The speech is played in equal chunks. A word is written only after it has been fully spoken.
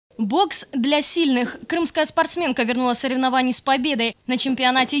Бокс для сильных. Крымская спортсменка вернула соревнований с победой. На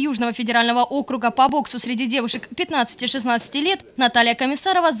чемпионате Южного федерального округа по боксу среди девушек 15-16 лет Наталья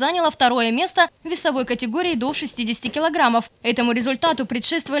Комиссарова заняла второе место в весовой категории до 60 килограммов. Этому результату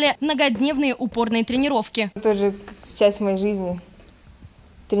предшествовали многодневные упорные тренировки. Тоже часть моей жизни.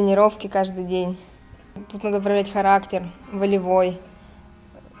 Тренировки каждый день. Тут надо проявлять характер, волевой.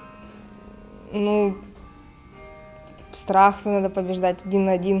 Страх надо побеждать 1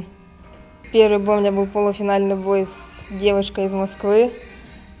 на 1. Первый бой у меня был полуфинальный бой с девушкой из Москвы.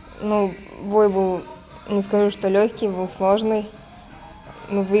 Бой был, не скажу, что легкий, был сложный,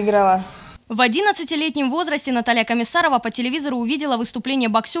 но выиграла. В 11-летнем возрасте Наталья Комиссарова по телевизору увидела выступление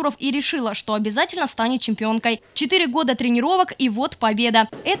боксеров и решила, что обязательно станет чемпионкой. 4 года тренировок и вот победа.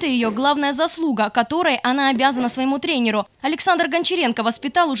 Это ее главная заслуга, которой она обязана своему тренеру. Александр Гончаренко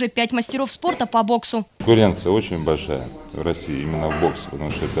воспитал уже 5 мастеров спорта по боксу. Конкуренция очень большая в России именно в боксе,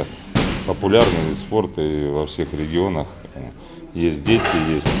 потому что это популярный вид спорта и во всех регионах. Есть дети,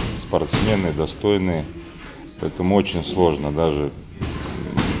 есть спортсмены достойные, поэтому очень сложно даже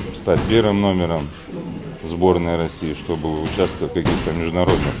стать первым номером сборной России, чтобы участвовать в каких-то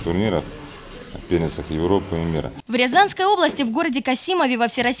международных турнирах, первенствах Европы и мира. В Рязанской области, в городе Касимове, во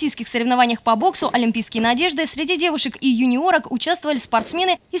всероссийских соревнованиях по боксу «Олимпийские надежды» среди девушек и юниорок участвовали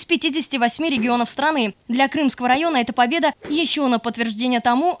спортсмены из 58 регионов страны. Для Крымского района эта победа еще одно подтверждение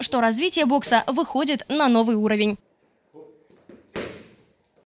тому, что развитие бокса выходит на новый уровень.